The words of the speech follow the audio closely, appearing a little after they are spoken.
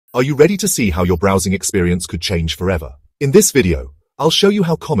Are you ready to see how your browsing experience could change forever? In this video, I'll show you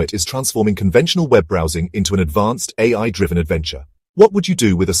how Comet is transforming conventional web browsing into an advanced AI-driven adventure. What would you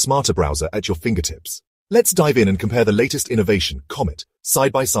do with a smarter browser at your fingertips? Let's dive in and compare the latest innovation, Comet,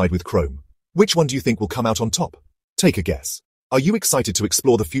 side by side with Chrome. Which one do you think will come out on top? Take a guess. Are you excited to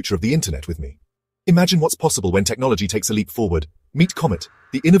explore the future of the internet with me? Imagine what's possible when technology takes a leap forward. Meet Comet,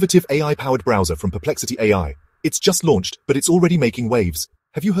 the innovative AI-powered browser from Perplexity AI. It's just launched, but it's already making waves.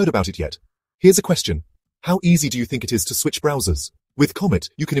 Have you heard about it yet? Here's a question. How easy do you think it is to switch browsers? With Comet,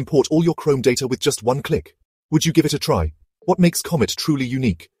 you can import all your Chrome data with just one click. Would you give it a try? What makes Comet truly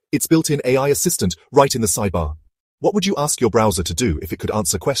unique? Its built-in AI assistant right in the sidebar. What would you ask your browser to do if it could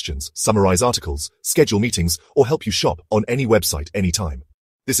answer questions, summarize articles, schedule meetings, or help you shop on any website anytime?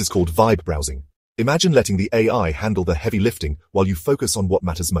 This is called vibe browsing. Imagine letting the AI handle the heavy lifting while you focus on what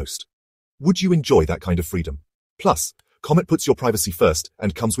matters most. Would you enjoy that kind of freedom? Plus, Comet puts your privacy first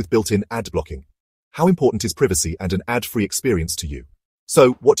and comes with built-in ad blocking. How important is privacy and an ad-free experience to you?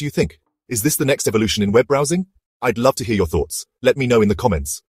 So, what do you think? Is this the next evolution in web browsing? I'd love to hear your thoughts. Let me know in the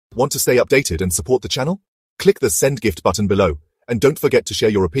comments. Want to stay updated and support the channel? Click the send gift button below, and don't forget to share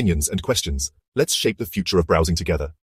your opinions and questions. Let's shape the future of browsing together.